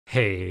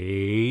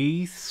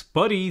Hey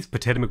Spuddies,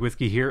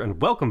 potatoMcWhiskey here,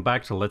 and welcome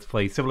back to Let's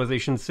Play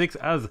Civilization 6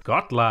 as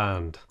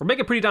Scotland. We're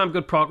making pretty damn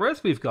good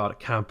progress. We've got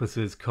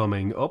campuses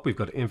coming up, we've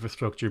got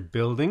infrastructure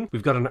building,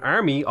 we've got an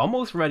army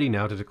almost ready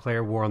now to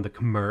declare war on the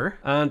Khmer.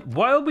 And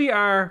while we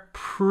are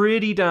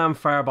pretty damn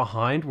far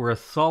behind, we're a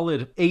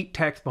solid 8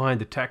 techs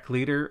behind the tech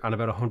leader and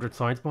about 100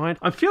 science behind.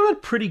 I'm feeling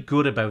pretty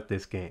good about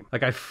this game.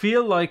 Like, I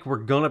feel like we're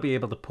gonna be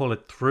able to pull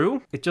it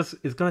through. It just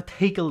is gonna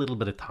take a little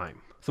bit of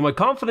time. So my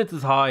confidence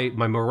is high,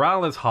 my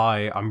morale is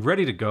high, I'm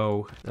ready to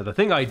go. Now the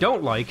thing I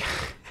don't like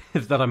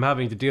is that I'm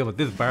having to deal with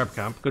this barb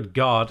camp. Good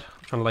God,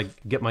 I'm trying to like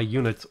get my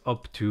units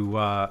up to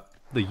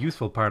the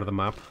useful part of the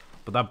map.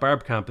 But that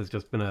barb camp has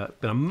just been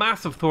a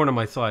massive thorn on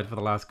my side for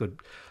the last good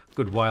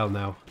while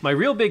now. My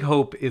real big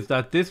hope is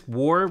that this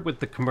war with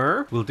the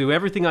Khmer will do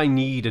everything I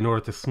need in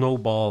order to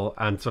snowball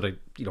and sort of,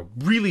 you know,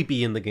 really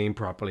be in the game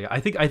properly. I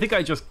think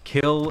I just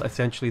kill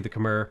essentially the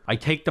Khmer. I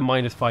take the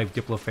 -5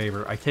 Diplo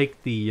favor. I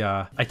take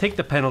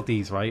the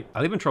penalties, right?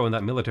 I'll even throw in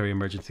that military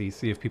emergency,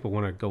 see if people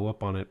want to go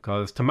up on it,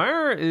 because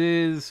Tamar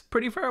is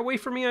pretty far away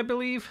from me, I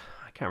believe.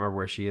 I can't remember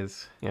where she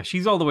is. Yeah,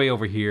 she's all the way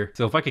over here.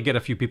 So if I could get a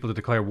few people to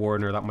declare war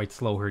on her, that might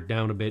slow her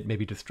down a bit,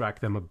 maybe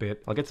distract them a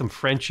bit. I'll get some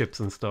friendships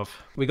and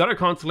stuff. We got our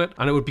consulate,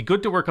 and it would be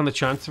good to work on the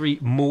chancery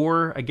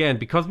more. Again,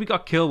 because we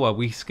got Kilwa,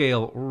 we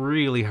scale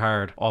really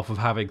hard off of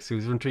having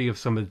suzerainty of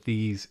some of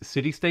these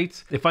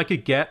city-states. If I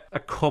could get a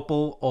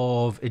couple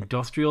of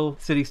industrial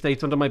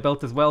city-states under my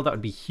belt as well, that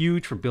would be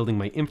huge for building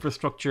my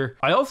infrastructure.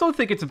 I also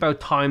think it's about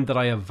time that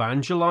I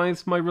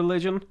evangelize my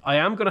religion. I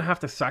am going to have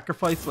to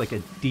sacrifice like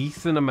a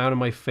decent amount of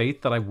my faith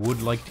that I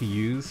would like to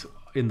use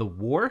in the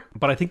war,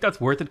 but I think that's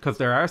worth it because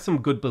there are some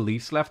good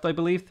beliefs left, I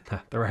believe.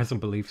 There are some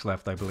beliefs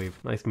left, I believe.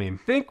 Nice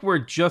meme. I think we're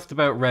just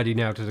about ready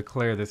now to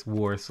declare this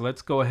war, so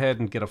let's go ahead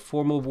and get a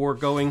formal war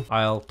going.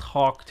 I'll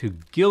talk to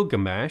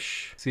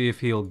Gilgamesh, see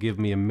if he'll give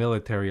me a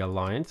military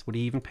alliance. Would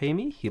he even pay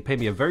me? He'll pay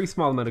me a very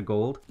small amount of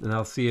gold, and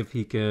I'll see if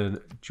he can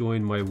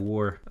join my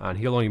war, and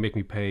he'll only make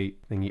me pay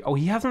thingy. Oh,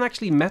 he hasn't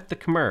actually met the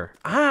Khmer.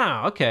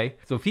 Ah, okay.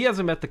 So if he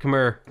hasn't met the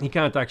Khmer, he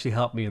can't actually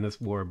help me in this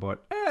war,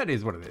 but it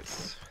is what it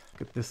is.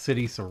 Get this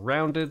city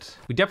surrounded.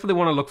 We definitely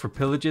want to look for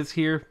pillages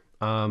here.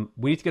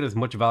 We need to get as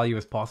much value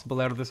as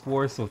possible out of this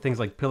war, so things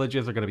like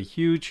pillages are going to be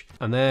huge.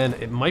 And then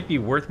it might be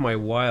worth my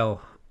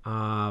while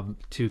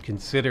to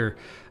consider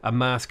a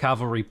mass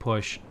cavalry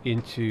push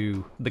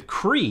into the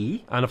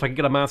Cree. And if I could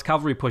get a mass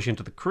cavalry push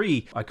into the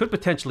Cree, I could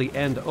potentially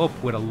end up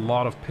with a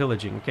lot of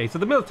pillaging. Okay, so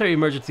the military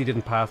emergency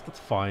didn't pass, that's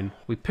fine.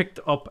 We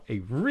picked up a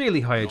really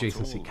high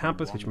adjacency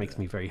campus, which makes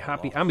me very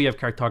happy. And we have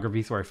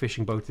cartography, so our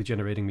fishing boats are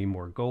generating me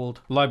more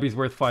gold. The library's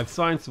worth 5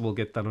 science, so we'll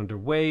get that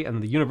underway.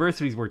 And the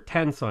university's worth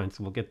 10 science,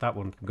 so we'll get that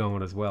one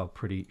going as well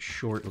pretty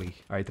shortly.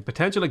 All right, the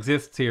potential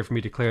exists here for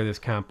me to clear this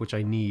camp, which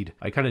I need.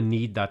 I kind of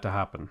need that to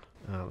happen.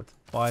 Let's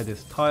buy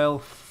this tile.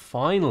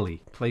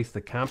 Finally place the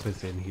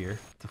campus in here.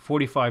 It's a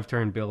 45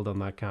 turn build on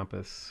that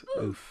campus.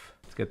 Oof.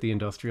 Let's get the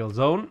industrial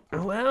zone.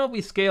 Well,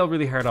 we scale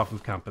really hard off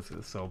of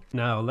campuses. So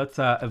now let's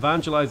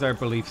evangelize our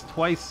beliefs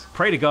twice.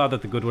 Pray to God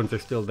that the good ones are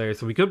still there.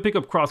 So we could pick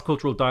up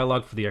cross-cultural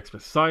dialogue for the extra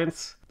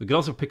science. We could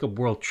also pick up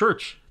world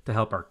church to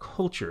help our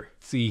culture.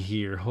 See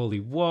here, holy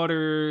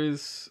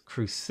waters,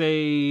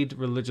 crusade,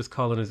 religious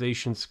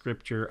colonization,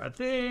 scripture. I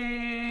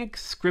think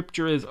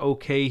scripture is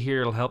okay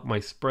here. It'll help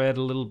my spread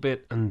a little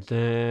bit. And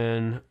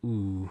then,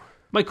 ooh.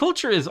 My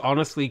culture is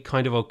honestly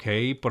kind of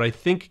okay, but I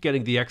think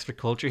getting the extra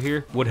culture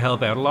here would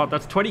help out a lot.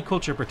 That's 20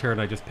 culture per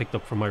turn I just picked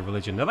up from my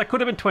religion. Now that could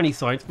have been 20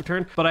 science per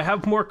turn, but I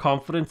have more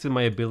confidence in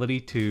my ability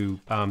to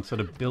sort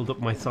of build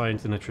up my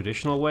science in a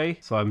traditional way.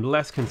 So I'm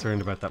less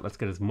concerned about that. Let's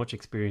get as much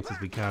experience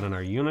as we can in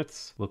our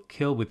units. We'll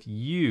kill with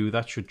you.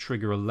 That should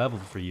trigger a level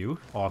for you.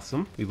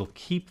 Awesome. We will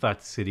keep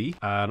that city,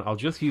 and I'll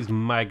just use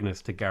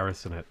Magnus to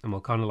garrison it. And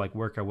we'll kind of like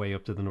work our way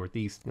up to the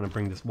northeast. I'm gonna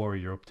bring this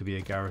warrior up to be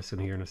a garrison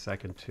here in a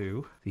second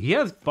too. He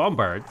has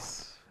bombards,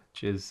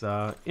 which is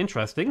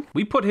interesting.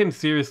 We put him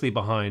seriously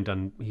behind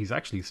and he's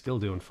actually still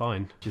doing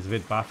fine, which is a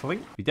bit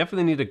baffling. We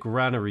definitely need a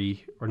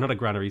granary, or not a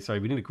granary, sorry,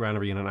 we need a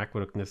granary and an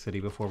aqueduct in this city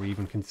before we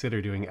even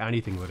consider doing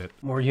anything with it.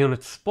 More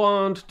units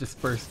spawned,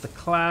 disperse the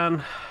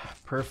clan.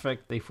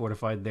 Perfect, they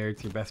fortified there,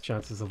 it's your best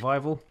chance of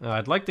survival.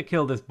 I'd like to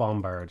kill this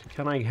bombard.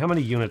 How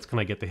many units can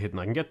I get to hit?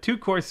 And I can get 2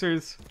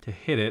 coursers to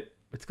hit it.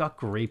 It's got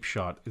grape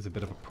shot is a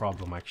bit of a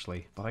problem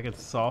actually, but I can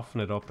soften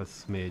it up a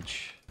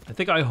smidge. I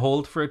think I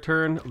hold for a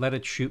turn, let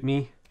it shoot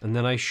me, and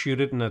then I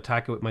shoot it and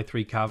attack it with my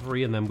 3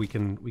 cavalry, and then we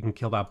can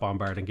kill that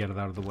bombard and get it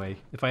out of the way.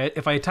 If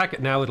I attack it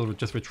now, it'll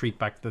just retreat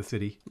back to the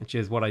city, which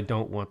is what I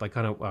don't want. I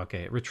kind of,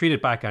 okay, it retreated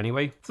back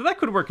anyway, so that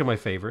could work in my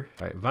favor.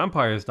 All right,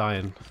 vampire is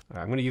dying. All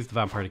right, I'm going to use the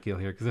vampire to kill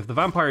here, because if the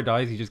vampire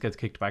dies, he just gets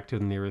kicked back to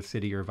the nearest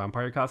city or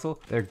vampire castle.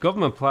 Their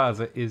government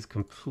plaza is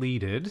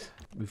completed.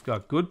 We've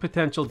got good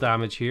potential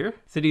damage here.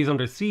 City is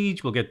under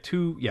siege. We'll get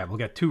 2, yeah, we'll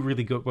get 2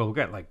 really good, well, we'll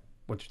get like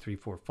 1, 2, 3,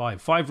 4,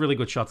 5. 5 really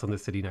good shots on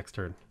this city next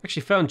turn.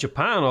 Actually found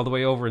Japan all the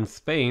way over in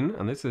Spain,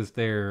 and this is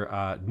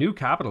their new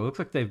capital. Looks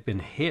like they've been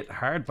hit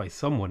hard by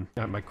someone.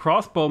 My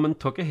crossbowman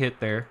took a hit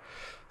there.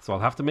 So I'll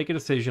have to make a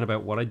decision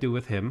about what I do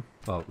with him.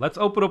 Well, let's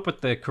open up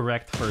with the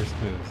correct first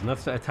moves. And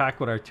that's to attack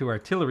with our 2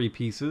 artillery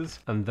pieces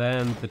and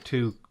then the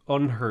 2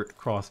 unhurt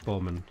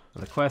crossbowmen.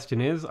 And the question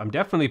is, I'm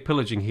definitely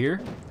pillaging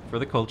here for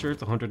the culture.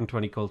 It's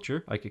 120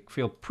 culture. I could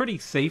feel pretty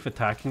safe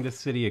attacking this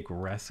city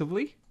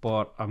aggressively,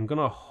 but I'm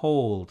gonna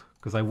hold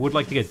because I would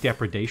like to get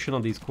depredation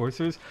on these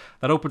coursers.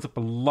 That opens up a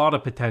lot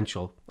of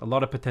potential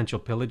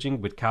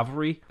pillaging with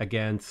cavalry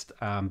against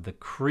the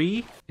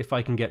Cree. If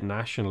I can get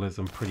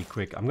nationalism pretty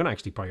quick, I'm gonna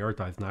actually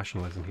prioritize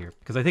nationalism here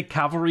because I think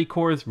cavalry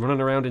corps running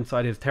around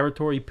inside his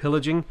territory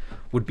pillaging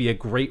would be a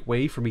great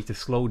way for me to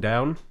slow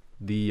down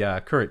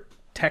the current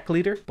tech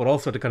leader, but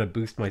also to kind of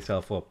boost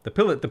myself up. The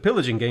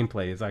pillaging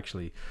gameplay is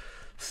actually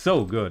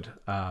so good.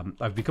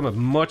 I've become a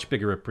much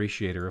bigger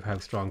appreciator of how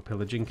strong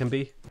pillaging can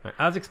be.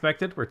 As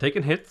expected, we're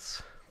taking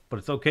hits, but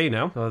it's okay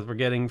now because we're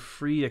getting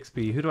free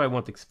XP. Who do I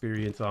want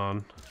experience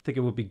on? I think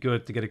it would be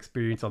good to get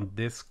experience on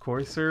this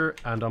courser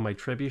and on my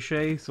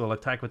trebuchet. So I'll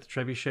attack with the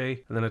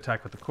trebuchet and then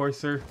attack with the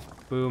courser.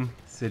 Boom.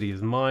 City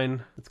is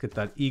mine. Let's get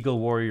that eagle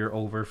warrior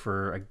over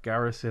for a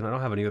garrison. I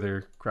don't have any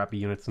other crappy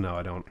units. No,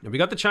 I don't. And we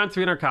got the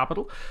chancery in our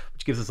capital,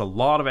 which gives us a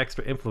lot of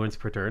extra influence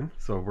per turn.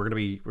 So we're gonna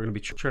be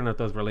churning out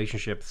those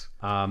relationships.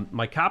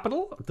 My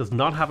capital does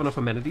not have enough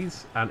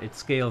amenities, and it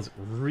scales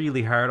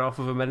really hard off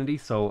of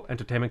amenities. So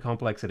entertainment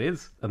complex it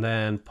is, and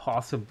then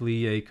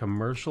possibly a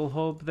commercial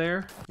hub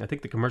there. I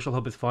think the commercial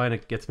hub is fine.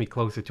 It gets me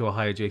closer to a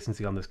high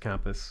adjacency on this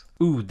campus.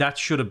 Ooh, that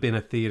should have been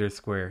a theater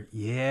square.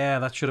 Yeah,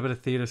 that should have been a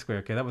theater square.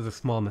 Okay, that was a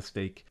small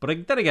mistake.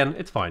 But then again,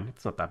 it's fine.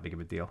 It's not that big of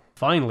a deal.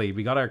 Finally,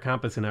 we got our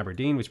campus in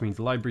Aberdeen, which means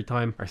library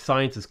time. Our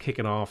science is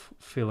kicking off.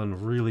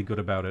 Feeling really good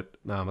about it.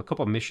 A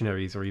couple of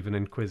missionaries or even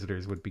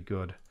inquisitors would be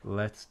good.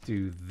 Let's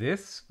do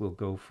this. We'll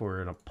go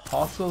for an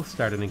apostle,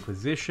 start an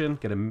inquisition,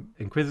 get an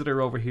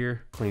inquisitor over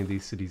here, clean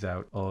these cities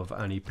out of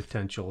any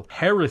potential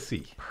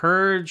heresy.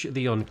 Purge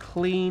the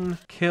unclean,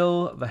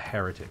 kill the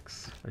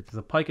heretics. Right, there's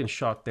a pike and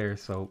shot there,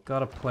 so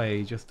gotta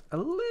play just a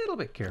little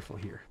bit careful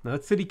here. Now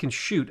that city can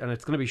shoot, and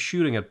it's gonna be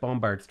shooting at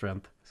bombard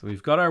strength. So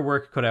we've got our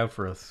work cut out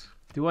for us.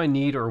 Do I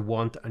need or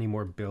want any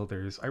more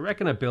builders? I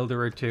reckon a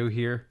builder or 2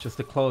 here, just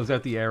to close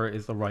out the era,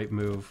 is the right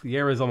move. The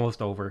era is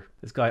almost over.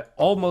 This guy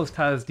almost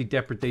has the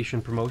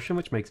depredation promotion,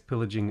 which makes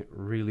pillaging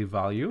really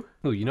value.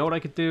 Oh, you know what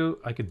I could do?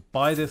 I could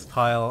buy this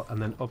tile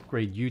and then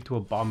upgrade you to a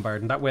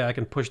bombard, and that way I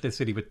can push this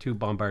city with 2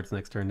 bombards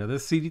next turn. Now the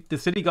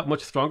city got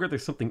much stronger.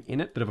 There's something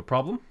in it, bit of a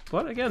problem.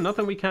 But again,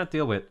 nothing we can't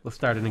deal with. We'll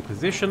start an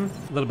inquisition.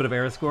 A little bit of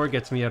era score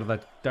gets me out of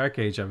that dark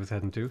age I was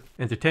heading to.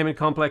 Entertainment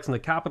complex in the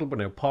capital, but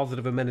now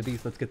positive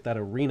amenities. Let's get that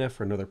arena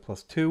for another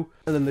 +2,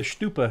 and then the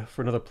stupa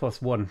for another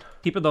 +1.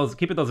 Keeping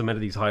those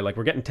amenities high. Like,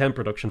 we're getting 10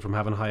 production from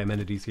having high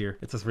amenities here.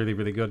 It's just really,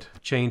 really good.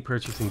 Chain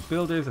purchasing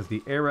builders as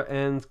the era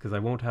ends, because I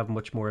won't have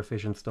much more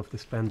efficient stuff to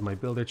spend my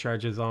builder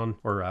charges on,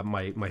 or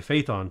my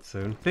faith on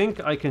soon.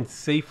 Think I can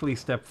safely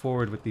step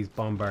forward with these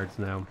bombards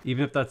now,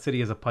 even if that city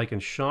has a pike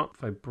and shot.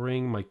 If I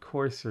bring my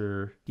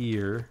courser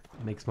here,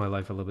 it makes my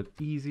life a little bit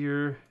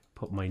easier.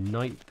 Put my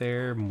knight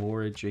there,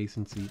 more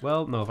adjacency.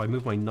 Well, no, if I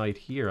move my knight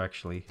here,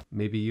 actually,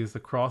 maybe use the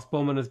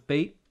crossbowman as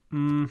bait.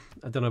 I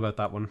don't know about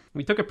that one.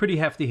 We took a pretty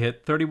hefty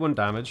hit, 31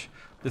 damage.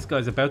 This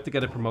guy's about to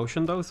get a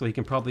promotion though, so he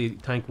can probably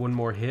tank 1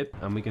 more hit,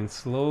 and we can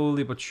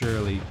slowly but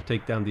surely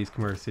take down these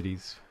commerce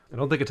cities. I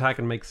don't think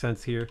attacking makes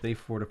sense here. They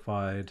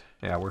fortified.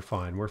 Yeah, we're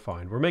fine. We're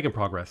fine. We're making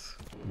progress.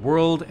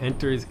 World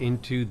enters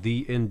into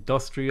the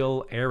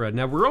industrial era.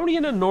 Now, we're only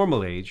in a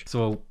normal age,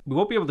 so we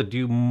won't be able to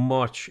do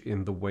much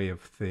in the way of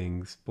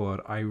things,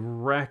 but I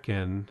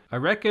reckon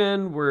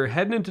we're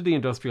heading into the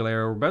industrial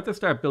era. We're about to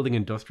start building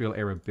industrial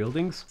era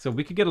buildings, so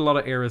we could get a lot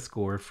of era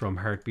score from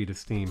Heartbeat of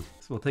Steam.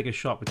 So we'll take a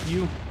shot with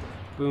you.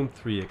 Boom,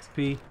 3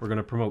 XP. We're going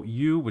to promote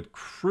you with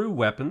crew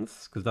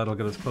weapons, because that'll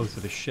get us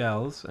closer to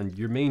shells, and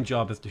your main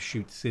job is to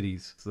shoot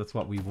cities, so that's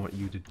what we want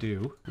you to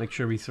do. Make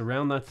sure we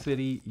surround that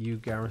city. You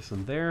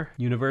garrison there.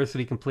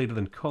 University completed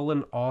in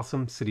Cullen.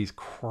 Awesome. City's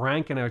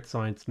cranking out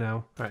science now.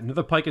 All right,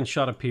 another pike and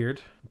shot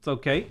appeared. It's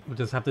okay. We'll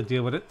just have to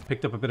deal with it.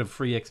 Picked up a bit of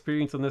free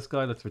experience on this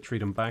guy. Let's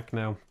retreat him back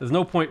now. There's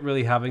no point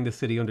really having the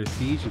city under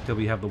siege until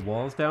we have the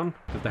walls down,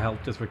 because the health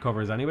just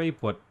recovers anyway,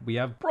 but we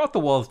have brought the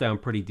walls down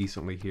pretty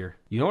decently here.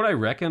 You know what I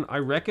reckon? I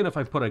reckon if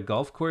I put a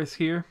golf course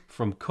here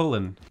from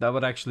Cullen, that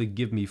would actually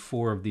give me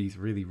 4 of these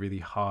really, really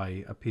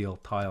high appeal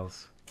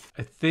tiles.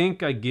 I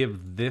think I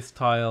give this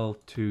tile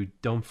to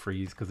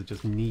Dumfries because it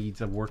just needs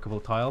a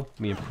workable tile.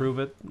 We improve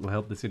it, we'll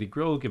help the city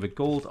grow, give it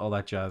gold, all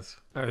that jazz.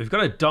 All right, we've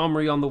got a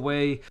Domry on the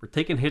way. We're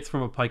taking hits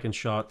from a pike and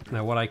shot.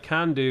 Now what I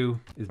can do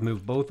is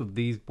move both of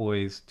these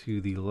boys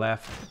to the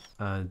left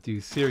and do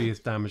serious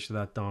damage to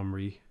that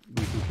Domry.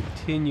 We can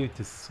continue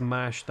to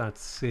smash that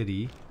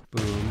city.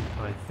 Boom.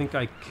 I think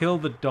I kill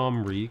the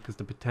Domry because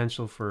the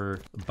potential for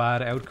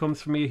bad outcomes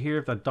for me here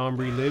if that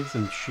Domry lives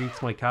and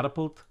shoots my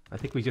catapult. I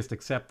think we just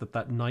accept that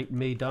that knight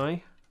may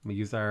die. We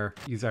use our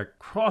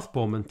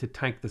crossbowmen to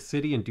tank the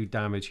city and do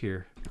damage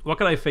here. What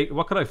could I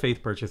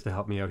faith purchase to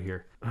help me out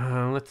here?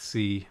 Let's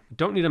see.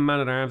 Don't need a man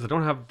at arms. I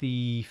don't have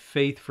the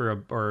faith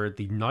for or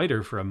the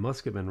niter for a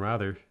musketman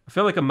rather. I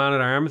feel like a man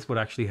at arms would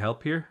actually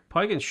help here.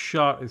 Pike and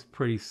shot is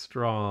pretty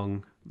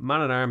strong.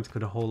 Man at arms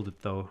could hold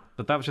it though.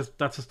 But that's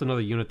just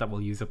another unit that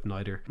will use up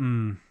niter.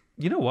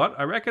 You know what?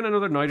 I reckon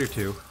another knight or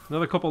two.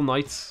 Another couple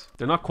knights.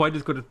 They're not quite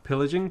as good at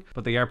pillaging,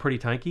 but they are pretty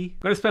tanky. I'm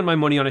going to spend my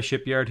money on a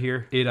shipyard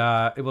here. It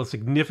will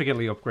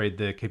significantly upgrade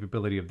the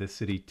capability of this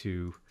city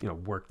to, you know,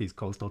 work these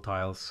coastal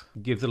tiles.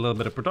 Gives it a little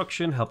bit of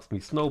production, helps me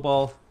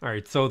snowball. All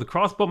right, so the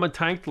crossbowman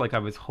tanked like I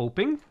was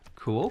hoping.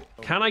 Cool.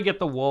 Can I get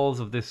the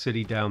walls of this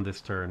city down this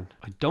turn?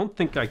 I don't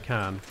think I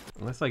can.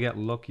 Unless I get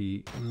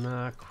lucky.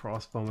 Nah,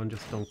 crossbowmen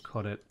just don't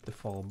cut it. They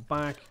fall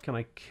back. Can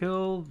I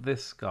kill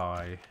this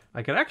guy?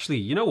 I could actually,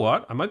 you know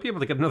what? I might be able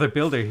to get another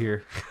builder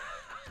here.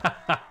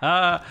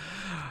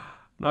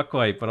 Not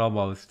quite, but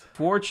almost.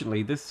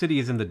 Fortunately, this city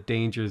is in the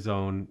danger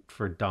zone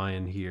for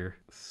dying here.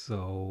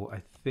 So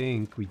I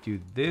think we do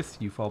this.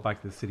 You fall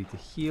back to the city to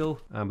heal.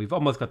 And we've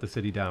almost got the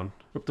city down.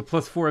 We're up to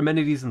 +4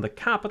 amenities in the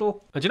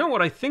capital. And you know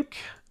what I think?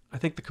 I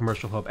think the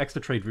commercial hub,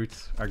 extra trade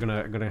routes are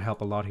gonna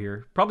help a lot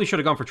here. Probably should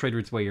have gone for trade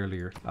routes way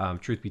earlier.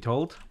 Truth be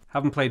told,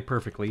 haven't played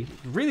perfectly.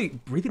 Really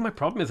my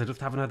problem is I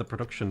just haven't had the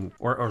production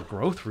or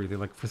growth really.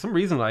 Like for some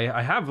reason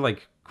I have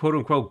like quote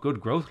unquote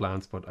good growth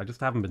lands, but I just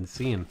haven't been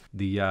seeing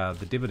the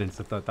dividends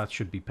that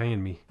should be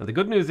paying me. Now the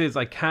good news is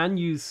I can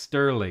use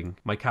sterling,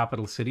 my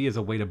capital city, as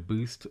a way to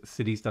boost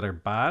cities that are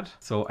bad.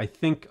 So I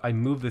think I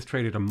move this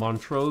trader to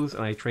Montrose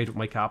and I trade with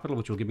my capital,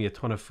 which will give me a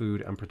ton of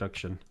food and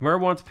production. Mer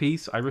wants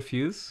peace. I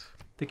refuse.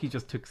 I think he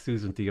just took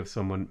suzerainty of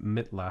someone.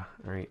 Mitla.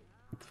 All right,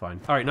 it's fine.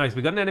 All right, nice.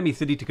 We got an enemy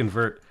city to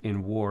convert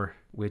in war,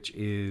 which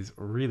is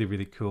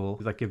really cool.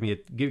 That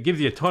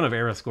gives you a ton of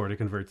era score to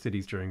convert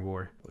cities during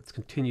war. Let's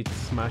continue to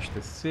smash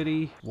the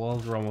city.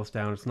 Walls are almost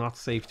down. It's not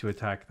safe to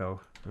attack though.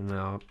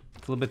 No,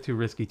 it's a little bit too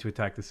risky to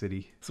attack the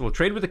city. So we'll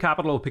trade with the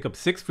capital. We'll pick up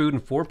 6 food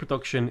and 4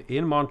 production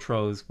in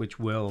Montrose, which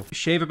will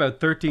shave about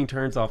 13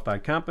 turns off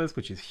that campus,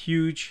 which is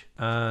huge.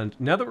 And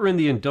now that we're in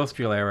the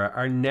industrial era,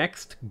 our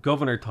next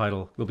governor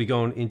title will be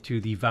going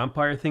into the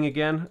vampire thing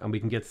again, and we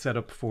can get set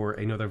up for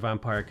another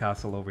vampire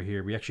castle over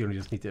here. We actually only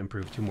just need to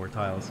improve 2 more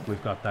tiles.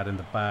 We've got that in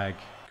the bag.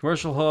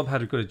 Commercial hub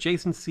had a good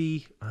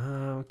adjacency.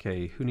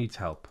 Okay, who needs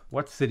help?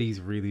 What cities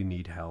really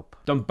need help?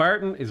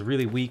 Dumbarton is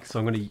really weak, so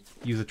I'm going to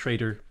use a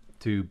trader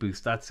to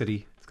boost that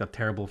city. It's got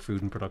terrible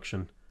food and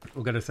production.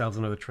 We'll get ourselves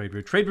another trade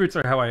route. Trade routes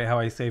are how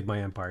I save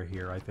my empire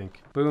here, I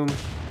think. Boom.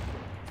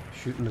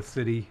 Shooting the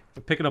city.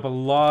 We're picking up a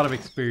lot of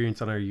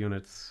experience on our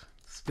units.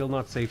 Still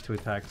not safe to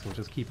attack, so we'll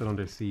just keep it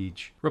under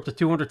siege. We're up to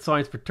 200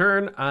 science per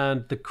turn,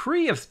 and the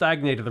Cree have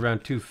stagnated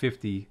around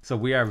 250, so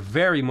we are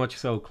very much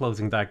so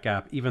closing that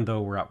gap, even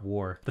though we're at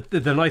war. But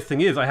the nice thing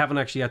is, I haven't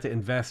actually had to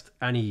invest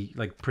any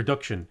like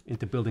production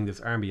into building this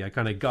army. I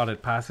kind of got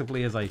it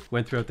passively as I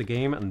went throughout the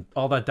game, and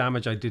all that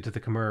damage I did to the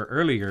Khmer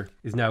earlier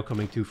is now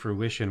coming to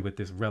fruition with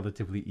this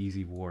relatively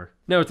easy war.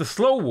 Now, it's a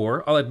slow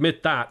war, I'll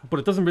admit that, but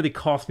it doesn't really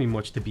cost me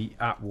much to be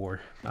at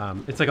war.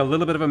 It's like a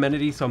little bit of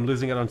amenity, so I'm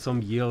losing it on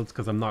some yields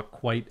because I'm not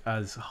quite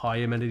as high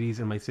amenities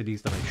in my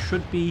cities that I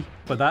should be,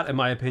 but that in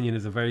my opinion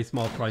is a very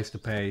small price to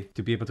pay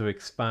to be able to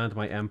expand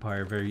my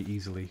empire very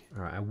easily.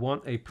 All right, I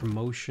want a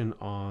promotion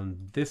on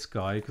this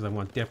guy because I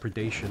want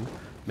depredation.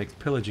 Makes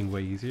pillaging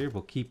way easier.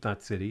 We'll keep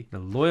that city. The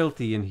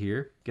loyalty in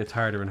here gets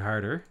harder and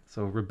harder.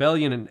 So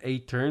rebellion in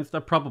 8 turns,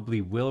 that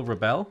probably will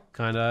rebel.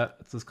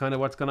 It's just kind of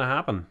what's going to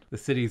happen. The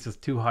city is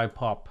just too high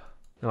pop.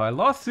 Now, I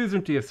lost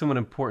suzerainty of someone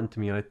important to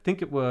me, and I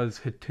think it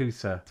was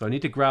Hattusa. So I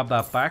need to grab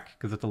that back,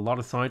 because it's a lot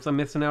of science I'm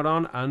missing out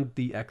on, and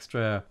the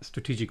extra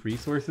strategic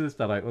resources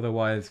that I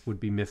otherwise would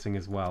be missing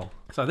as well.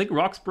 So I think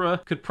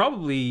Roxburgh could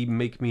probably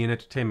make me an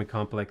entertainment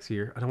complex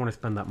here. I don't want to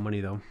spend that money,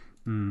 though.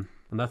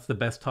 And that's the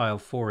best tile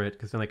for it,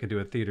 because then I could do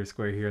a theater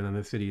square here, and then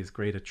the city is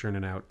great at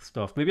churning out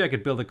stuff. Maybe I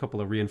could build a couple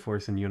of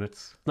reinforcing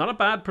units. Not a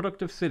bad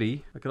productive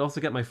city. I could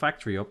also get my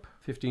factory up.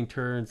 15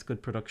 turns,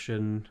 good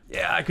production.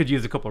 Yeah, I could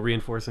use a couple of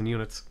reinforcing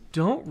units.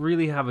 Don't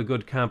really have a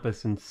good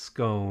campus in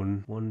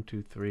Scone. 1,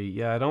 2, 3.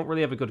 Yeah, I don't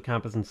really have a good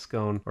campus in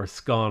Scone, or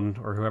Scone,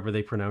 or however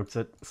they pronounce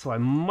it. So I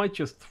might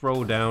just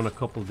throw down a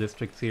couple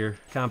districts here.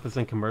 Campus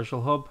and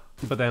commercial hub.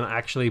 But then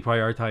actually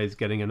prioritize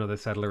getting another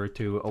settler or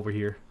 2 over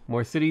here.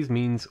 More cities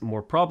means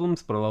more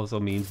problems, but it also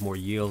means more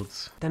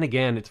yields. Then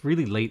again, it's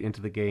really late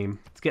into the game.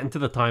 It's getting to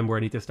the time where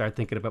I need to start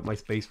thinking about my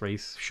space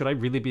race. Should I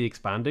really be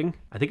expanding?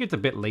 I think it's a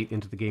bit late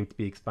into the game to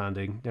be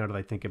expanding, now that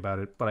I think about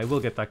it, but I will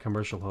get that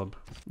commercial hub.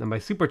 Now my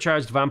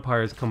supercharged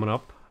vampire is coming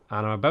up,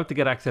 and I'm about to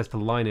get access to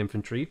line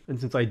infantry, and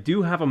since I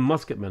do have a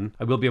musketman,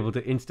 I will be able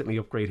to instantly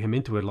upgrade him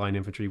into a line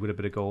infantry with a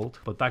bit of gold.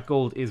 But that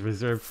gold is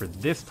reserved for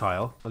this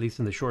tile, at least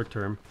in the short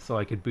term, so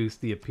I could boost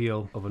the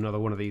appeal of another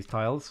one of these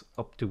tiles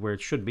up to where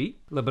it should be.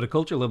 A little bit of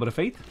culture, a little bit of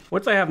faith.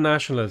 Once I have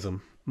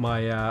nationalism,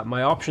 my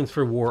options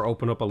for war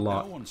open up a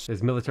lot.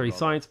 There's military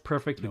science,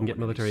 perfect. We can get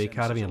military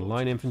academy and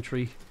line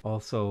infantry.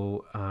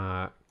 Also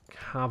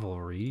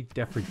cavalry,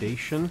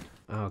 depredation.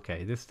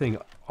 Okay, this thing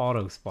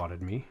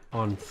auto-spotted me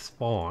on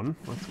spawn.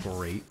 That's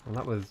great.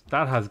 Well,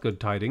 that has good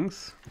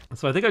tidings.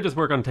 So I think I just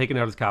work on taking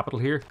out his capital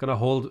here. Gonna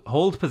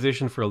hold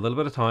position for a little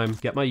bit of time,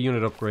 get my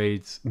unit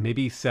upgrades,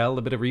 maybe sell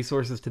a bit of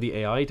resources to the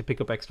AI to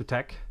pick up extra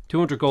tech.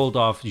 200 gold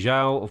off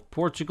João of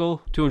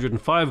Portugal,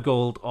 205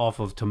 gold off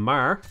of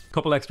Tamar, a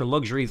couple extra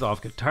luxuries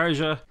off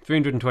Catarja,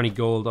 320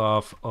 gold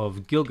off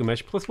of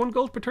Gilgamesh, plus 1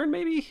 gold per turn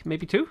maybe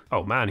 2.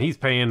 Oh man, he's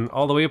paying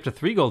all the way up to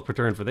 3 gold per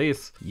turn for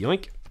this.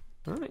 Yoink.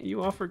 Alright,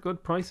 you offer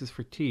good prices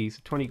for tea, so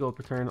 20 gold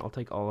per turn, I'll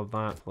take all of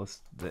that,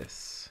 plus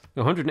this.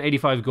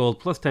 185 gold,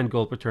 plus 10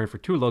 gold per turn for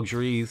 2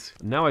 luxuries.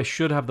 Now I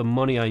should have the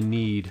money I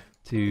need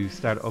to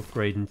start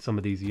upgrading some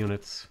of these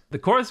units. The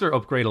Courser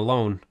upgrade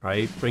alone,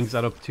 right, brings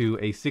that up to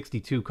a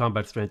 62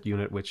 combat strength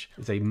unit, which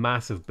is a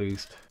massive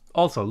boost.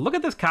 Also, look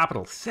at this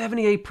capital,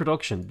 78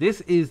 production.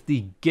 This is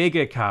the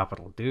Giga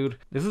capital, dude.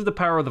 This is the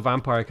power of the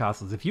vampire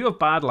castles. If you have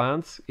bad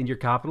lands in your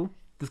capital,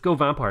 just go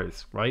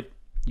vampires, right?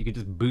 You can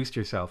just boost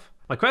yourself.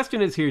 My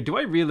question is here, do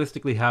I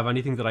realistically have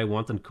anything that I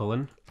want in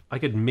Cullen? I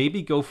could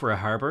maybe go for a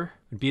harbour.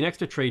 It'd be an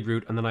extra trade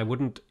route and then I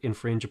wouldn't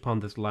infringe upon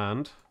this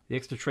land. The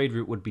extra trade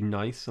route would be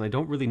nice and I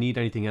don't really need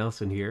anything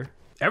else in here.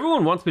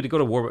 Everyone wants me to go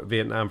to war with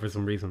Vietnam for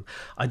some reason.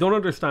 I don't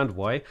understand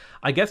why.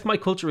 I guess my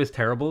culture is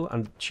terrible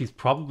and she's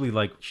probably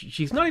like,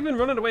 she's not even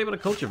running away with a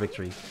culture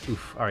victory.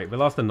 Oof, all right, we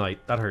lost a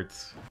knight. That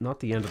hurts. Not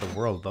the end of the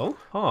world though.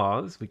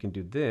 Pause, we can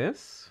do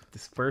this.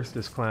 Disperse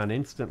this clan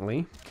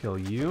instantly. Kill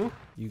you.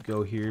 You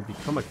go here,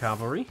 become a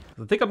cavalry.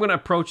 I think I'm gonna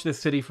approach this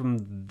city from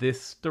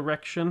this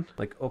direction,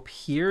 like up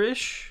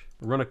here-ish.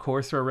 Run a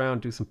courser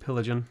around, do some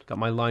pillaging. Got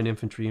my line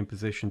infantry in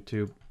position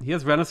too. He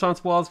has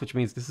Renaissance walls, which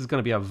means this is going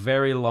to be a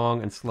very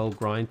long and slow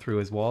grind through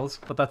his walls,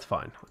 but that's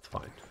fine. That's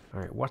fine.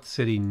 All right, what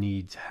city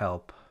needs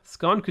help?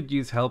 Scone could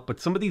use help, but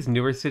some of these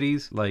newer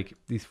cities, like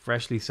these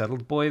freshly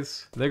settled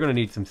boys, they're going to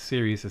need some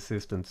serious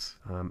assistance.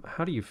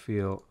 How do you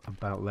feel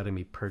about letting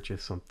me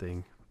purchase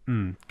something?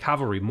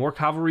 Cavalry. More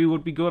cavalry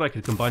would be good. I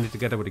could combine it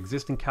together with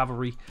existing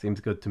cavalry. Seems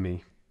good to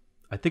me.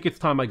 I think it's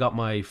time I got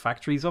my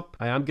factories up.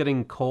 I am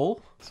getting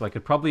coal, so I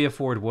could probably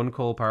afford 1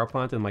 coal power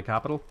plant in my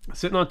capital.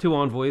 Sitting on 2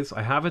 envoys.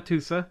 I have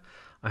Atusa.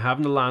 I have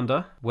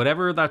Nalanda.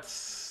 Whatever that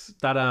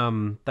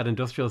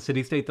industrial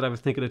city state that I was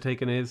thinking of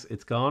taking is,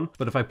 it's gone.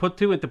 But if I put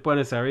 2 into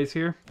Buenos Aires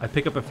here, I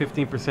pick up a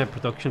 15%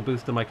 production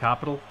boost in my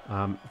capital.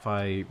 If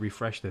I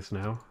refresh this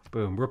now,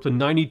 boom, we're up to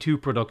 92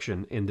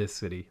 production in this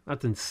city.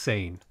 That's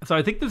insane. So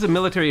I think there's a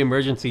military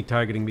emergency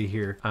targeting me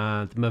here.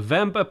 And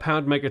Mavemba,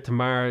 Poundmaker,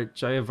 Tamar,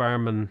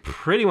 Jayavarman,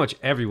 pretty much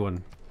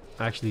everyone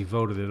actually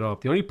voted it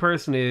up. The only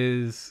person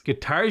is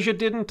Gitarja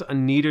didn't,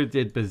 and neither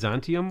did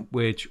Byzantium,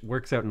 which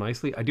works out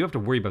nicely. I do have to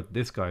worry about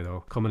this guy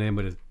though, coming in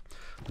with his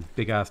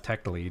big ass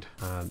tech lead.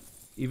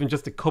 Even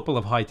just a couple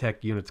of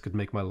high-tech units could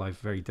make my life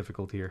very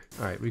difficult here.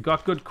 All right, we've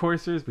got good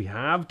coursers. We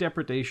have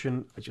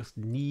depredation. I just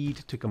need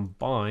to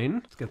combine.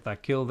 Let's get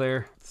that kill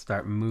there.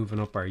 Start moving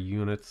up our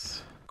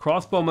units.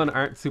 Crossbowmen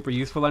aren't super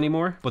useful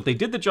anymore, but they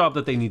did the job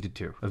that they needed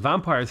to. The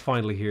vampire is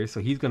finally here,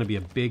 so he's going to be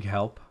a big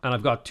help. And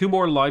I've got 2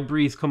 more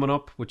libraries coming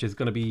up, which is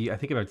going to be, I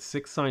think, about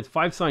 6 science,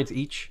 5 science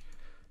each,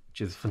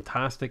 which is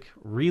fantastic.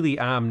 Really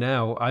I'm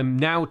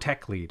now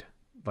tech lead.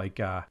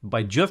 Like,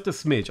 by just a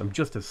smidge. I'm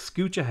just a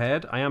scooch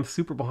ahead. I am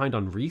super behind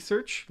on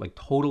research, like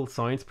total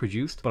science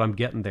produced, but I'm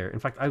getting there. In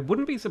fact, I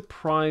wouldn't be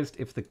surprised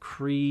if the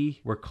Cree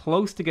were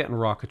close to getting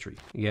rocketry.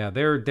 Yeah,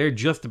 they're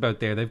just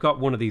about there. They've got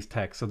one of these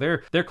techs, so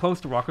they're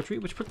close to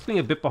rocketry, which puts me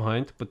a bit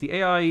behind, but the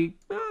AI,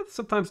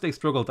 sometimes they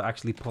struggle to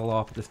actually pull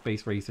off the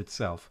space race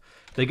itself.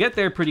 They get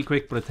there pretty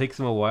quick, but it takes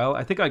them a while.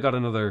 I think I got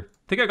another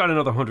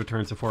 100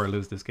 turns before I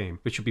lose this game,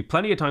 which should be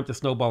plenty of time to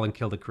snowball and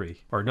kill the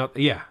Cree. Or not,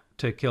 yeah,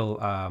 to kill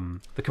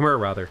the Khmer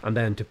rather, and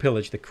then to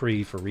pillage the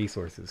Cree for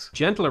resources.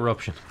 Gentle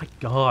eruption. My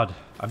God,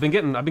 I've been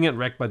getting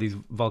wrecked by these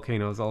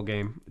volcanoes all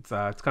game. It's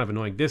kind of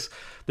annoying. This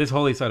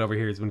holy site over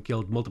here has been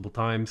killed multiple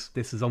times.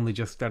 This has only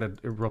just started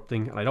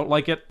erupting, and I don't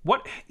like it.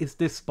 What is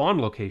this spawn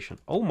location?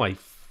 Oh my,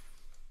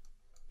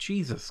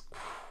 Jesus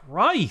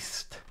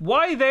Christ!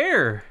 Why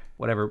there?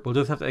 Whatever, we'll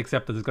just have to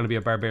accept that there's going to be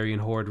a barbarian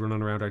horde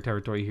running around our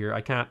territory here.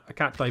 I can't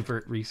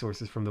divert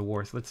resources from the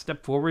war, so let's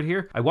step forward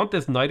here. I want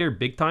this niter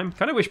big time.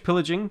 Kind of wish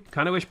pillaging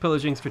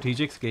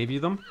strategics gave you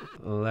them.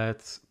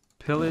 Let's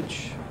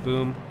pillage.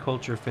 Boom,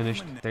 culture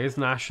finished. There's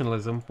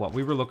nationalism, what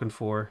we were looking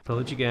for.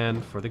 Pillage again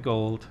for the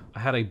gold. I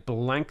had a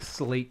blank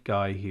slate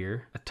guy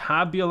here. A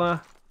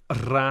tabula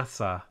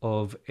rasa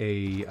of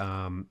a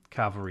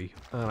cavalry,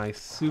 and I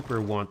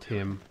super want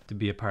him to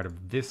be a part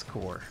of this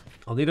corps.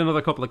 I'll need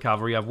another couple of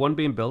cavalry. I have 1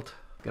 being built.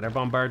 Get our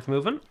bombards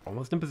moving.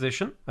 Almost in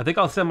position. I think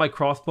I'll send my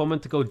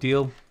crossbowmen to go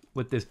deal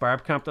with this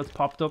barb camp that's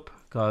popped up,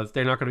 because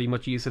they're not going to be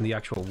much use in the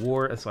actual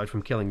war aside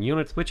from killing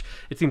units, which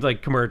it seems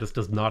like Khmer just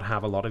does not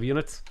have a lot of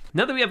units.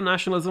 Now that we have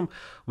nationalism,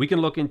 we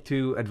can look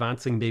into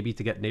advancing maybe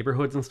to get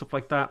neighborhoods and stuff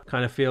like that.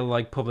 Kind of feel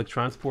like public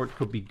transport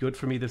could be good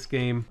for me this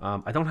game.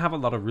 I don't have a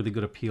lot of really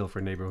good appeal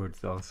for neighborhoods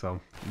though,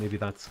 so maybe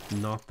that's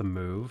not the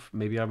move.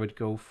 Maybe I would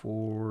go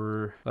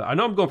for, I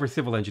know I'm going for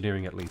civil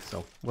engineering at least,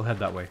 so we'll head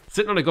that way.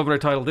 Sitting on a governor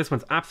title, this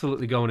one's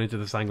absolutely going into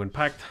the Sanguine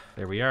Pact.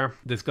 There we are.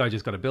 This guy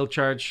just got a build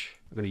charge.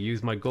 I'm going to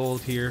use my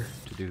gold here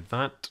to do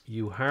that.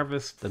 You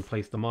harvest, then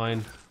place the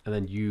mine, and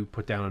then you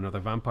put down another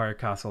vampire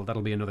castle.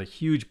 That'll be another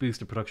huge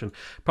boost to production.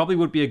 Probably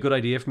would be a good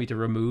idea for me to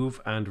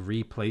remove and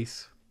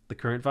replace the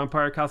current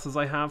vampire castles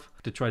I have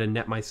to try to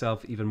net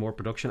myself even more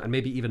production, and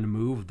maybe even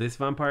move this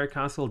vampire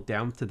castle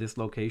down to this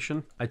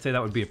location. I'd say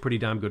that would be a pretty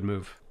damn good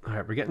move. All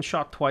right, we're getting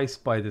shot twice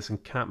by this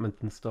encampment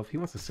and stuff. He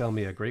wants to sell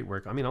me a great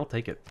work. I mean, I'll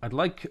take it. I'd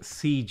like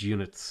siege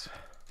units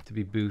to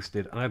be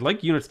boosted, and I'd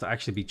like units to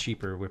actually be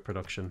cheaper with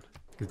production,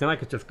 because then I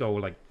could just go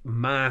like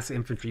mass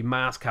infantry,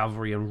 mass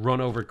cavalry, and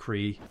run over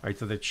Kree. All right,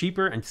 so they're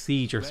cheaper and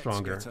siege are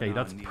stronger. Okay,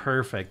 that's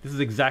perfect. This is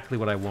exactly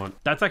what I want.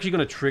 That's actually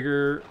going to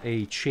trigger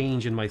a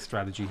change in my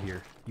strategy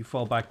here. You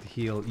fall back to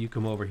heal. You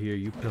come over here.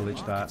 You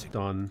pillage that.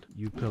 Done.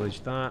 You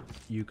pillage that.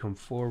 You come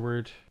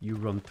forward. You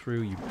run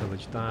through. You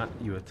pillage that.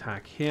 You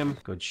attack him.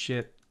 Good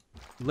shit.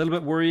 A little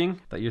bit worrying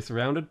that you're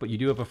surrounded, but you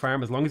do have a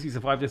farm. As long as you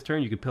survive this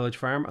turn, you can pillage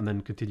farm and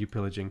then continue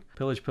pillaging.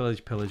 Pillage,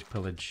 pillage, pillage,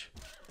 pillage.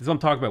 This is what I'm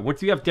talking about.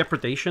 Once you have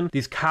depredation,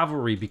 these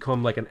cavalry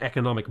become like an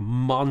economic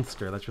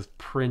monster that just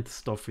prints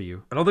stuff for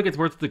you. I don't think it's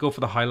worth it to go for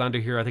the Highlander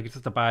here. I think it's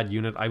just a bad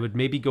unit. I would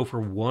maybe go for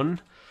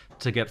 1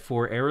 to get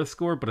 4 era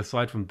score, but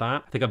aside from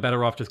that, I think I'm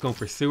better off just going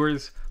for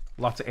sewers.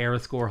 Lots of era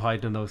score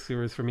hiding in those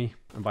sewers for me.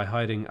 And by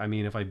hiding, I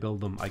mean if I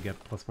build them, I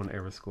get +1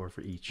 era score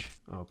for each.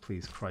 Oh,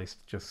 please,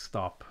 Christ, just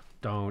stop.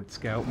 Don't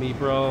scout me,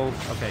 bro.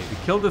 Okay, we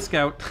killed the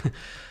scout.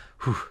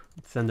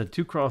 Send in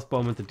 2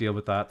 crossbowmen to deal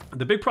with that.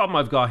 The big problem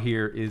I've got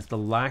here is the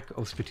lack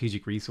of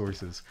strategic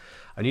resources.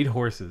 I need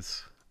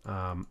horses.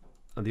 And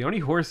the only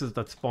horses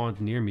that spawned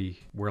near me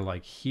were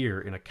like here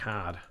in a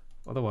CAD.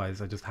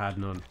 Otherwise, I just had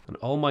none. And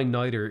all my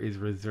niter is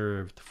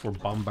reserved for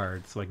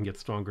bombards, so I can get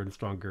stronger and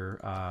stronger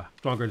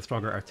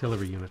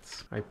artillery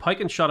units. All right, pike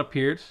and shot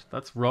appeared.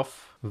 That's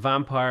rough.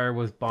 Vampire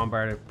was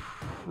bombarded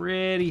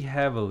pretty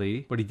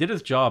heavily, but he did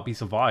his job. He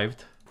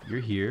survived.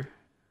 You're here.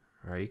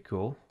 All right,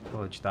 cool.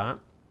 Pillage that.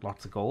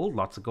 Lots of gold.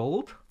 Lots of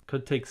gold.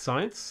 Could take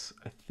science.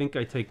 I think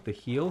I take the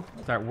heal.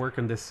 Start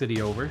working this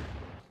city over.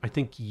 I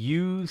think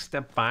you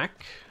step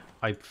back.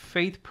 I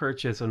faith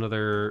purchase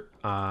another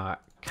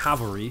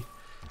cavalry.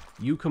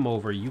 You come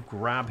over, you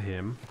grab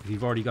him.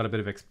 You've already got a bit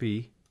of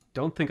XP.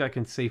 Don't think I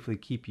can safely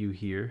keep you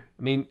here.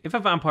 I mean, if a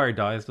vampire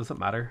dies, doesn't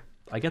matter.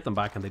 I get them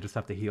back and they just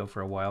have to heal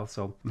for a while,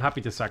 so I'm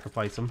happy to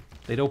sacrifice them.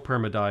 They don't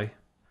perma-die.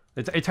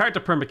 It's hard to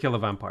perma-kill a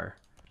vampire.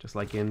 Just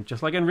like in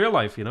real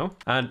life, you know?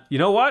 And you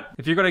know what?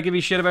 If you're gonna give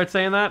me shit about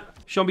saying that,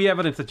 show me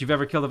evidence that you've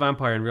ever killed a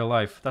vampire in real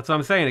life. That's what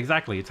I'm saying,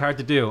 exactly. It's hard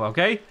to do,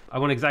 okay? I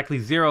want exactly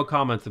 0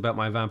 comments about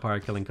my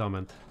vampire killing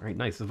comment. All right,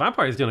 nice. The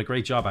vampire is doing a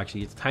great job,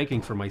 actually. It's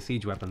tanking for my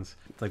siege weapons.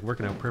 It's like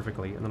working out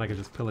perfectly, and then I can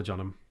just pillage on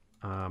him.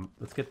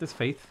 Let's get this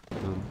faith.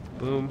 Boom,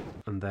 boom.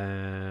 And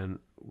then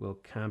we'll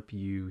camp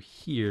you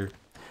here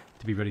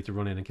to be ready to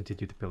run in and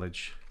continue to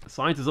pillage.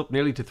 Science is up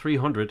nearly to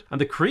 300,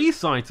 and the Kree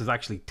science is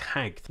actually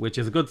tanked, which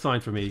is a good sign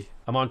for me.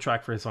 I'm on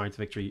track for a science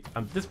victory.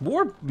 This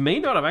war may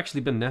not have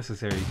actually been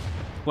necessary,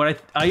 but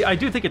I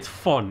do think it's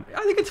fun.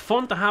 I think it's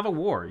fun to have a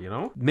war, you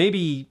know?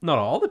 Maybe not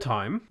all the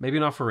time, maybe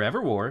not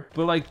forever war,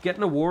 but like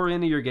getting a war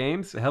into your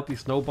games, it helps you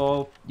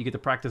snowball, you get to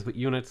practice with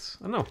units.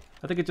 I don't know.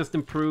 I think it just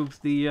improves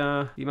the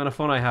amount of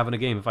fun I have in a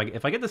game.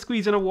 If I get to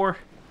squeeze in a war,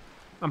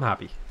 I'm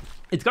happy.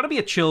 It's got to be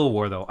a chill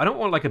war, though. I don't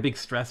want like a big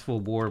stressful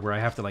war where I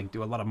have to like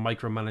do a lot of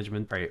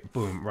micromanagement. All right,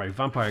 boom. Right,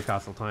 vampire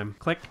castle time.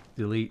 Click,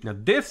 delete. Now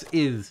this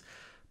is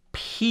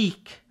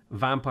peak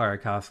vampire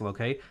castle,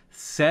 okay?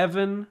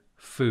 7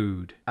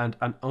 food and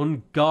an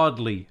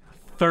ungodly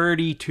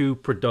 32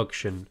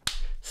 production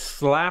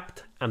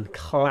slapped and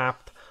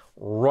clapped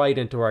right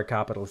into our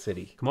capital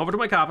city. Come over to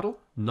my capital,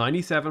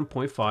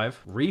 97.5,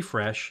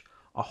 refresh.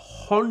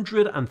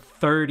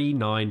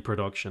 139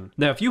 production.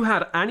 Now, if you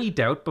had any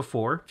doubt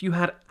before,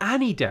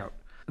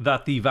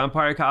 that the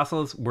vampire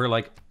castles were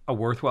like a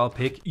worthwhile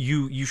pick,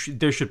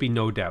 there should be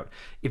no doubt.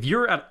 If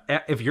you're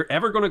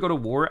ever going to go to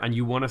war and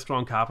you want a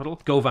strong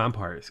capital, go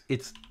vampires.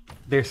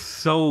 They're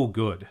so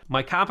good.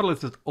 My capital is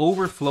just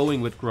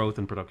overflowing with growth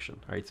and production.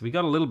 All right, so we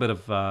got a little bit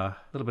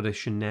of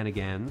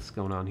shenanigans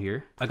going on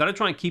here. I got to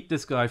try and keep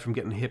this guy from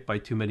getting hit by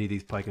too many of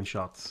these pike and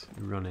shots.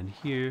 Run in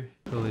here,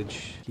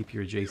 pillage, keep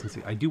your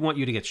adjacency. I do want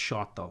you to get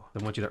shot though.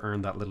 I want you to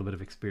earn that little bit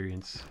of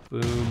experience.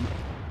 Boom,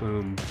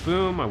 boom,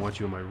 boom. I want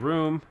you in my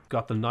room.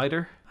 Got the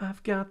niter.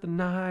 I've got the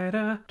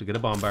niter to get a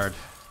bombard.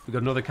 We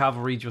got another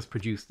cavalry just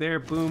produced there.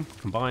 Boom,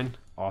 combine.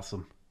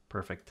 Awesome,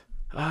 perfect.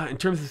 In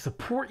terms of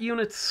support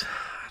units,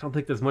 I don't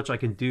think there's much I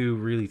can do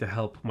really to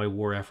help my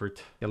war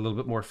effort. Get a little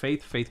bit more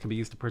faith. Faith can be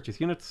used to purchase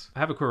units. I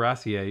have a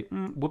cuirassier.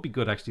 Would be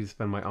good actually to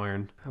spend my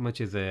iron. How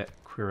much is a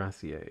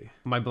cuirassier?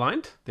 Am I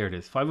blind? There it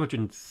is.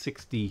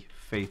 560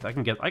 faith. I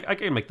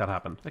can make that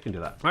happen. I can do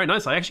that. All right,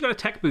 nice. I actually got a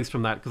tech boost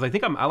from that because I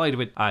think I'm allied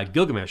with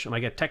Gilgamesh, and I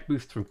get tech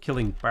boosts from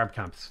killing barb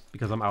camps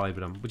because I'm allied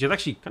with him, which is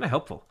actually kind of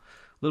helpful.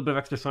 A little bit of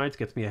extra science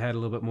gets me ahead a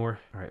little bit more.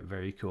 All right,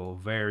 very cool.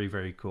 Very,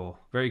 very cool.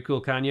 Very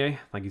cool, Kanye.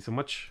 Thank you so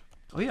much.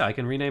 Oh yeah, I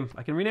can rename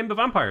the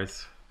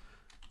vampires.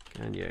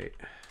 Kanye.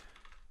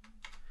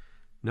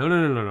 No,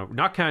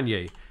 not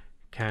Kanye.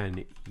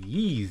 Can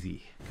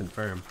Yeezy.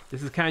 Confirm.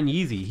 This is Can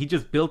Yeezy. He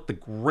just built the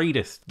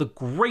greatest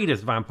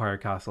vampire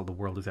castle the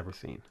world has ever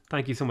seen.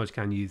 Thank you so much,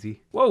 Can Yeezy.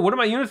 Whoa, one of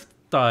my units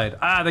died.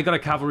 Ah, they got a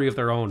cavalry of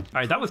their own. All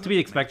right, that was to be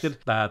expected.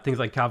 That things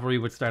like cavalry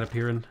would start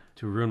appearing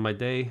to ruin my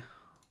day.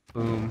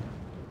 Boom.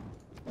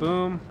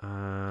 Boom.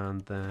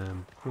 And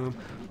then boom.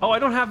 Oh, I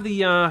don't have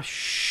the,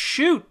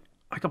 shoot!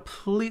 I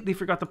completely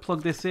forgot to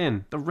plug this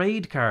in. The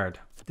raid card.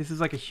 This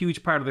is like a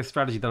huge part of this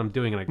strategy that I'm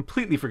doing, and I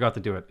completely forgot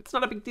to do it. It's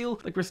not a big deal.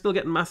 Like, we're still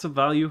getting massive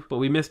value, but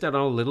we missed out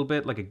on a little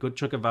bit, like a good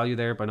chunk of value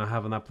there by not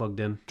having that plugged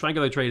in.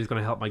 Triangular trade is going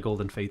to help my gold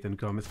and faith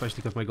income, especially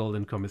because my gold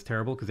income is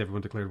terrible because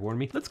everyone declared war on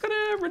me. Let's kind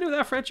of renew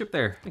that friendship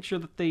there. Make sure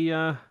that they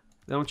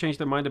don't change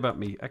their mind about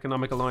me.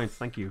 Economic alliance,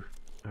 thank you.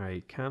 All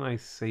right, can I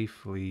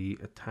safely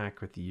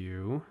attack with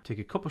you? Take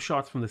a couple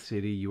shots from the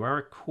city. You are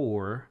a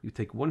core. You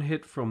take one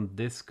hit from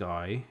this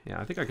guy. Yeah,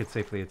 I think I could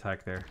safely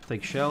attack there.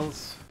 Take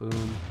shells.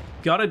 Boom.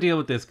 Gotta deal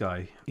with this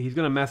guy. He's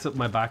gonna mess up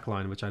my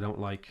backline, which I don't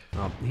like.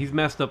 He's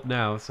messed up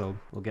now, so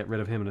we'll get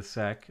rid of him in a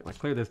sec. I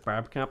clear this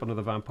barb camp.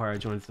 Another vampire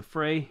joins the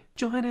fray.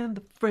 Join in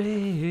the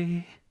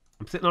fray.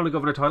 I'm sitting on a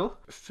governor title.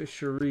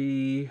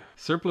 Fishery.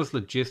 Surplus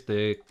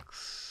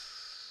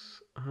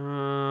logistics.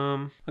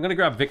 I'm gonna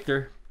grab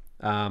Victor.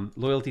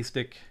 Loyalty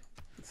stick,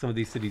 some of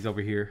these cities over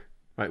here.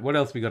 Right, what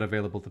else we got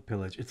available to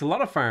pillage? It's a lot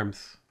of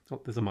farms.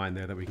 Oh, there's a mine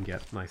there that we can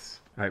get.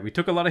 Nice. All right, we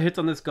took a lot of hits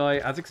on this guy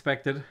as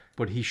expected,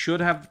 but he should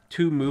have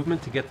 2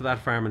 movement to get to that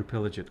farm and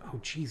pillage it. Oh,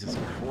 Jesus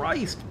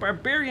Christ.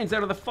 Barbarians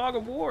out of the fog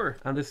of war.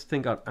 And this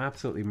thing got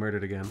absolutely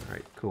murdered again. All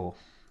right, cool.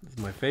 This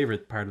is my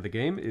favorite part of the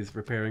game, is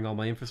repairing all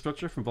my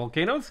infrastructure from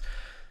volcanoes.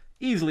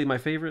 Easily my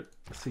favorite.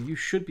 So you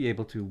should be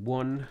able to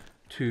 1,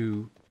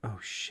 2, oh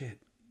shit.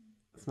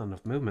 That's not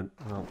enough movement.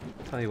 Well,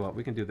 I'll tell you what,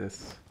 we can do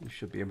this. You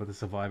should be able to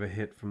survive a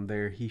hit from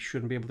there. He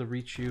shouldn't be able to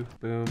reach you.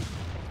 Boom.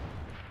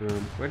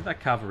 Boom. Where did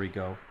that cavalry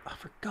go? Oh,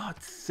 for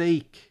God's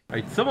sake. All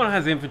right, someone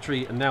has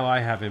infantry, and now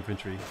I have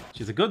infantry.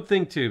 Which is a good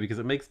thing, too, because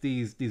it makes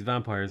these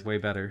vampires way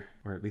better.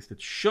 Or at least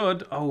it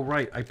should. Oh,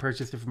 right. I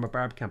purchased it from a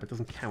barb camp. It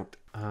doesn't count.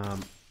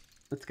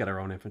 Let's get our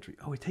own infantry.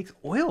 Oh, it takes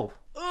oil.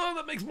 Oh,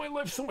 that makes my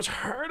life so much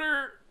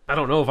harder. I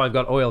don't know if I've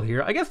got oil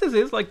here. I guess this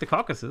is like the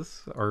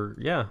Caucasus, or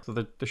yeah. So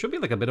there should be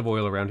like a bit of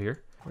oil around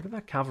here. Where did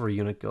that cavalry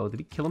unit go? Did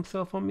he kill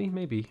himself on me?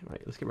 Maybe. All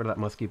right, let's get rid of that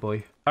musky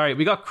boy. All right,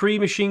 we got Cree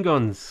machine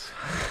guns.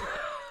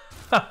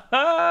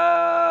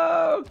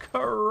 Oh,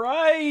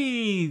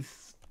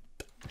 Christ.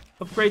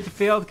 Upgrade to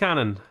field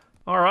cannon.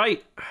 All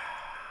right.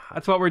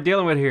 That's what we're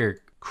dealing with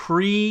here.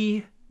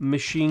 Cree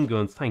machine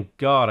guns. Thank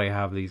God I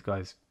have these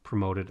guys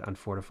promoted and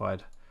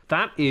fortified.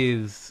 That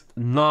is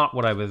not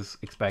what I was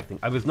expecting.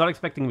 I was not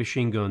expecting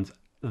machine guns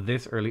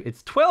this early.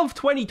 It's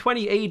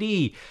 12/20/20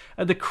 AD,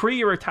 and the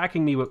Kree are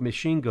attacking me with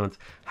machine guns.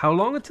 How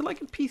long until I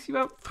can piece you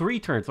out? 3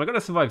 turns. So I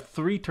gotta survive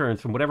 3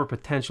 turns from whatever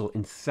potential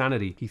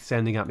insanity he's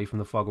sending at me from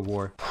the fog of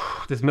war.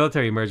 This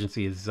military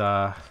emergency is,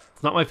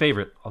 it's not my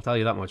favorite. I'll tell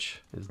you that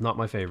much. It's not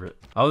my favorite.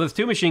 Oh, there's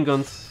 2 machine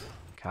guns.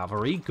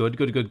 Cavalry, good,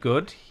 good, good,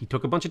 good. He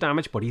took a bunch of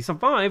damage, but he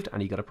survived,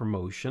 and he got a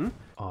promotion.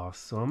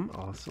 Awesome,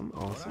 awesome,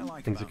 awesome.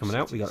 Things are coming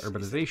out. We got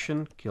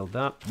urbanization, killed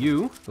that.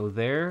 You go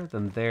there,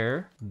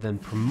 then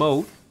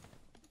promote,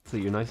 so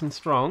you're nice and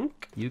strong.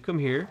 You come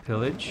here,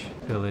 pillage,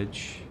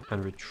 pillage,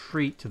 and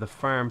retreat to the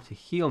farm to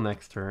heal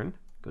next turn.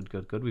 Good,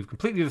 good, good. We've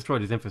completely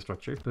destroyed his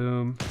infrastructure.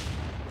 Boom,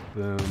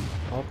 boom,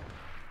 up,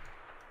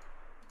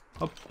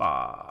 up.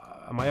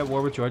 Am I at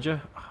war with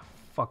Georgia? Oh,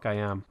 fuck, I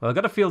am. Well, I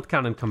got a field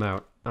cannon come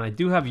out. And I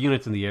do have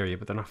units in the area,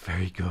 but they're not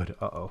very good.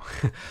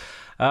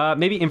 Uh-oh.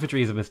 Maybe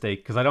infantry is a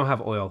mistake, because I don't have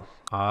oil.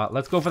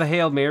 Let's go for the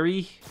Hail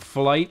Mary.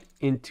 Flight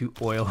into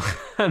oil.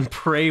 And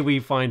pray we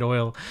find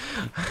oil,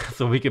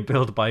 so we can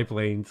build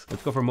biplanes.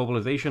 Let's go for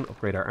mobilization.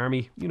 Upgrade our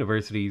army.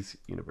 Universities.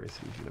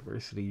 Universities.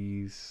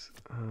 Universities.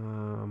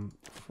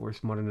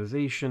 Force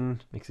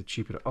modernization. Makes it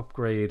cheaper to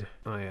upgrade.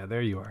 Oh yeah,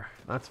 there you are.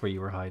 That's where you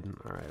were hiding.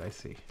 Alright, I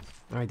see.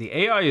 Alright, the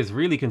AI is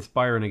really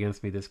conspiring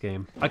against me this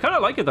game. I kind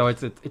of like it though.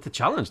 It's a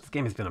challenge. This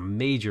game has been a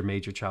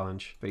major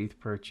challenge. Faith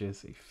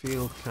purchase, a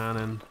field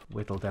cannon,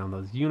 whittle down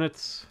those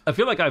units. I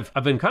feel like I've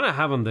been kind of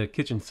having the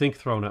kitchen sink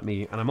thrown at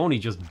me, and I'm only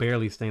just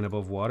barely staying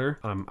above water.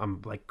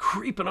 I'm like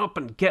creeping up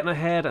and getting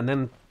ahead, and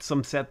then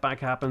some setback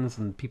happens,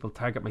 and people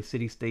target my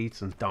city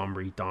states, and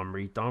Domri.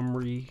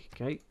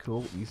 Okay,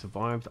 cool. You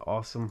survived.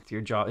 Awesome. It's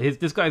your job.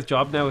 This guy's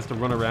job now is to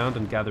run around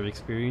and gather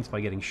experience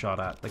by getting shot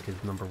at. Like his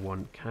number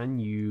 1. Can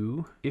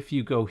you? If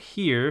you go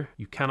here,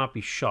 you cannot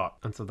be shot,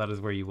 and so that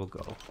is where you will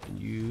go. And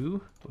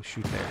you will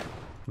shoot there.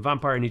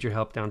 Vampire, I need your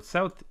help down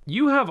south.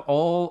 You have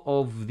all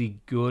of the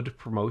good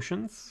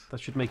promotions. That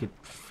should make it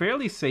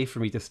fairly safe for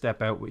me to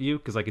step out with you,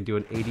 because I can do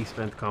an 80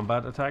 strength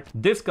combat attack.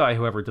 This guy,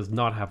 however, does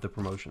not have the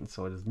promotion,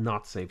 so it is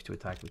not safe to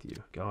attack with you.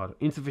 God,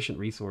 insufficient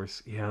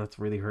resource. Yeah, that's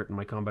really hurting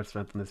my combat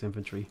strength in this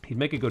infantry. He'd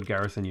make a good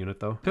garrison unit,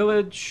 though.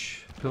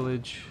 Pillage,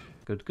 pillage.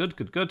 Good, good,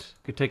 good, good.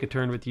 Could take a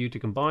turn with you to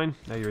combine.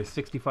 Now you're a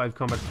 65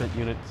 combat strength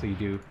unit, so you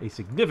do a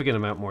significant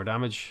amount more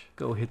damage.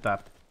 Go hit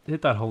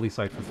that holy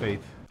site for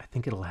faith. I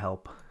think it'll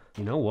help.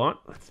 You know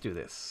what? Let's do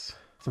this.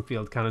 Some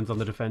field cannons on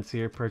the defense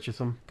here. Purchase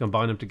them.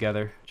 Combine them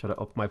together. Try to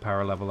up my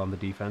power level on the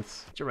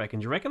defense. What do you reckon?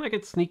 Do you reckon I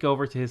could sneak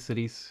over to his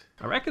cities?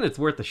 I reckon it's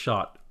worth a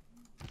shot.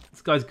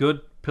 This guy's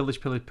good.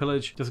 Pillage, pillage,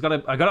 pillage.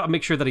 I gotta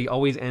make sure that he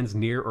always ends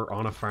near or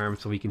on a farm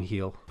so he can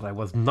heal. But I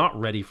was not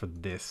ready for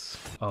this.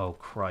 Oh,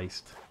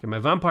 Christ. Okay, my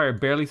vampire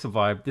barely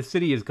survived. This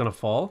city is gonna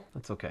fall.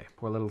 That's okay.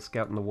 Poor little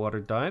scout in the water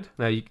died.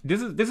 Now,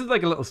 this is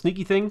like a little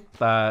sneaky thing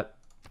that...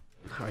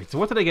 Alright, so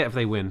what do they get if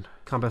they win?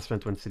 Combat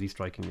strength when city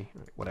striking me.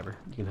 All right, whatever,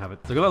 you can have it.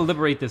 So I'm gonna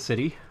liberate this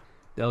city.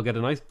 They'll get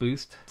a nice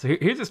boost. So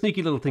here's a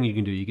sneaky little thing you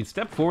can do. You can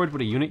step forward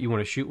with a unit you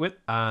want to shoot with,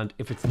 and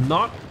if it's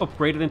not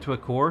upgraded into a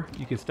core,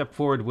 you can step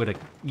forward with a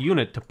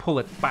unit to pull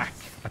it back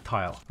a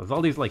tile. There's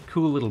all these like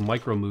cool little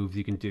micro moves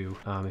you can do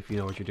if you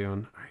know what you're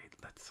doing. All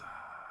right, let's...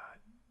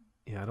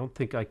 Yeah, I don't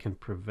think I can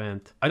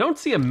prevent... I don't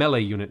see a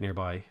melee unit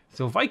nearby.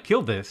 So if I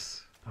kill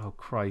this... Oh,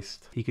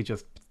 Christ. He could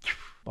just...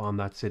 bomb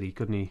that city,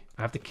 couldn't he?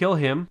 I have to kill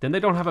him. Then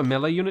they don't have a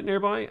melee unit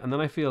nearby, and then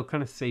I feel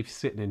kind of safe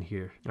sitting in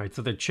here. All right,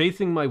 so they're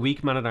chasing my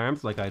weak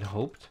man-at-arms like I'd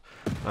hoped.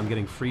 I'm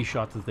getting free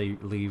shots as they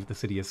leave the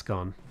city of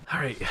Scone. All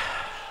right.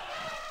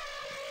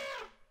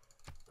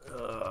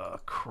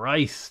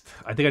 Christ.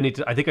 I think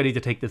I need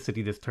to take this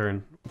city this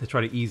turn to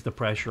try to ease the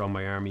pressure on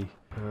my army.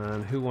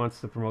 And who wants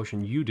the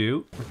promotion? You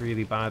do,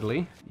 really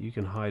badly. You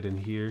can hide in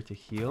here to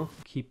heal.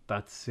 Keep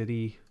that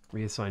city.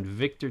 Reassign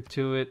Victor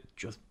to it.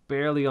 Just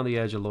barely on the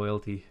edge of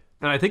loyalty.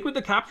 And I think with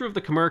the capture of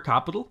the Khmer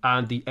capital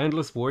and the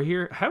endless war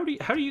here, how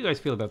do you guys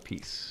feel about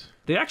peace?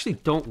 They actually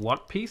don't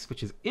want peace,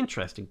 which is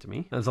interesting to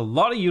me. There's a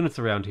lot of units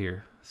around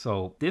here.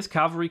 So this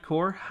cavalry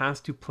corps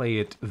has to play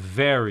it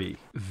very,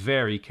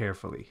 very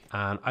carefully.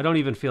 And I don't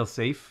even feel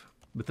safe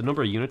with the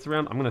number of units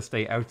around. I'm going to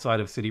stay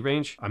outside of city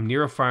range. I'm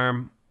near a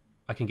farm.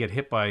 I can get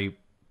hit by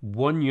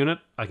one unit.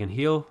 I can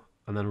heal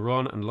and then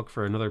run and look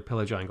for another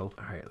pillage angle.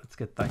 All right, let's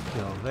get that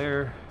kill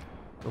there.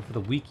 Go for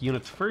the weak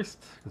units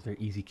first, because they're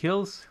easy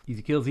kills.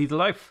 Easy kills, easy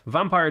life.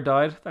 Vampire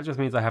died. That just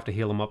means I have to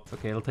heal him up.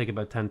 Okay, it'll take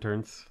about 10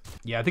 turns.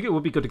 Yeah, I think it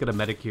would be good to get a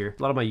medic here.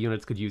 A lot of my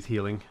units could use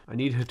healing. I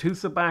need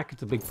Hattusa back.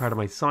 It's a big part of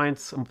my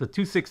science. I'm up to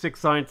 266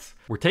 science.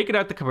 We're taking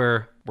out the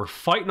Khmer. We're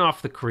fighting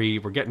off the Cree.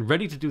 We're getting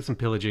ready to do some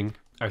pillaging.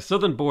 Our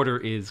southern border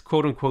is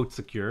quote-unquote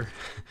secure.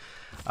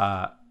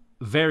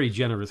 Very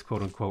generous,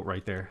 quote unquote,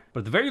 right there. But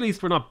at the very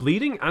least, we're not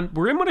bleeding, and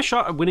we're in with a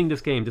shot at winning this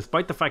game,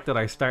 despite the fact that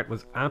our start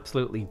was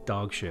absolutely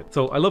dog shit.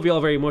 So I love you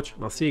all very much,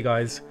 and I'll see you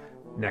guys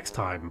next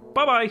time.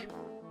 Bye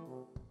bye.